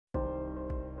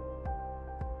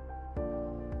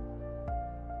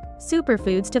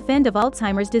Superfoods to fend off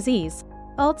Alzheimer's disease.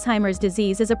 Alzheimer's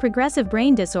disease is a progressive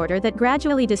brain disorder that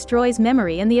gradually destroys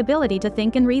memory and the ability to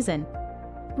think and reason.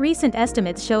 Recent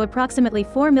estimates show approximately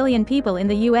 4 million people in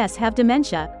the US have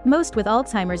dementia, most with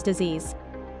Alzheimer's disease.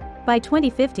 By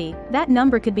 2050, that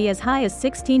number could be as high as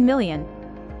 16 million.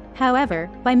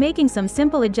 However, by making some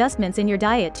simple adjustments in your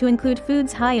diet to include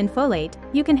foods high in folate,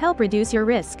 you can help reduce your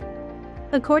risk.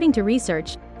 According to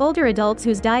research, older adults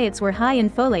whose diets were high in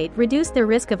folate reduced their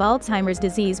risk of Alzheimer's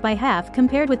disease by half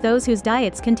compared with those whose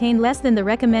diets contain less than the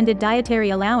recommended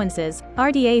dietary allowances.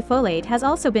 RDA folate has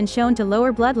also been shown to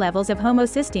lower blood levels of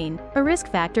homocysteine, a risk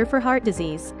factor for heart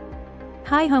disease.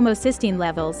 High homocysteine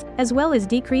levels, as well as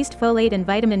decreased folate and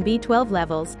vitamin B12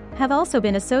 levels, have also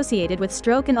been associated with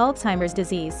stroke and Alzheimer's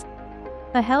disease.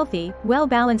 A healthy,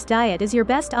 well-balanced diet is your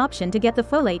best option to get the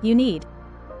folate you need.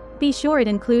 Be sure it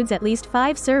includes at least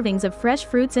 5 servings of fresh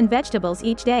fruits and vegetables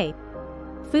each day.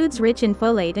 Foods rich in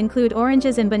folate include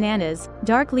oranges and bananas,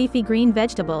 dark leafy green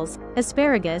vegetables,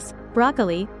 asparagus,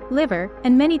 broccoli, liver,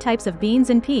 and many types of beans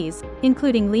and peas,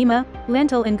 including lima,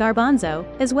 lentil and garbanzo,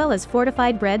 as well as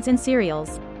fortified breads and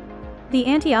cereals. The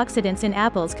antioxidants in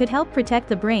apples could help protect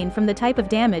the brain from the type of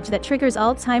damage that triggers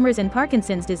Alzheimer's and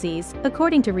Parkinson's disease,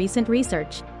 according to recent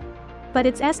research. But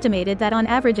it's estimated that on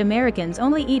average Americans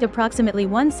only eat approximately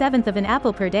 1/7 of an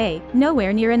apple per day,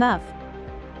 nowhere near enough.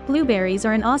 Blueberries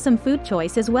are an awesome food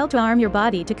choice as well to arm your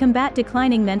body to combat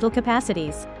declining mental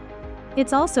capacities.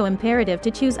 It's also imperative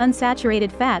to choose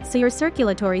unsaturated fats so your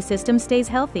circulatory system stays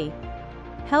healthy.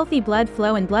 Healthy blood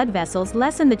flow and blood vessels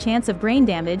lessen the chance of brain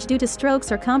damage due to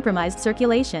strokes or compromised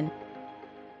circulation.